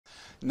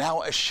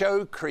Now, a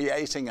show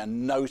creating a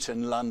note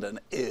in London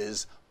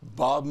is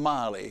Bob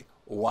Marley,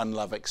 One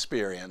Love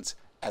Experience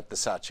at the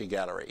Saatchi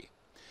Gallery.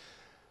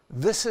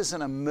 This is an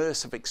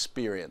immersive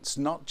experience,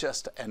 not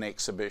just an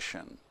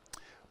exhibition,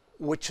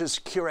 which is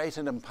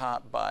curated in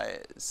part by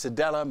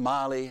Sidella,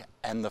 Marley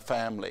and the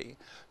family,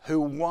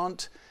 who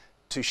want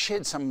to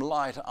shed some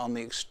light on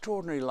the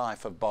extraordinary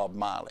life of Bob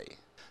Marley.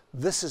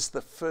 This is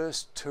the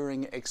first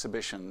touring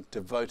exhibition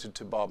devoted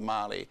to Bob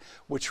Marley,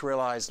 which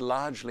relies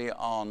largely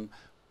on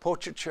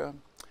portraiture,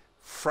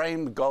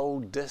 framed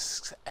gold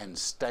discs and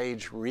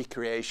stage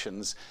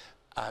recreations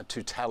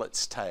to tell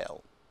its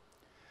tale.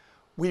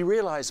 We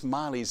realise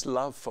Marley's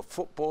love for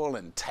football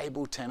and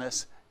table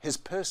tennis. His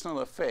personal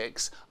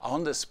effects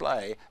on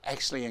display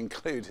actually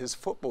include his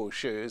football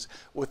shoes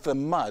with the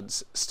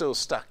muds still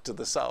stuck to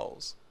the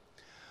soles.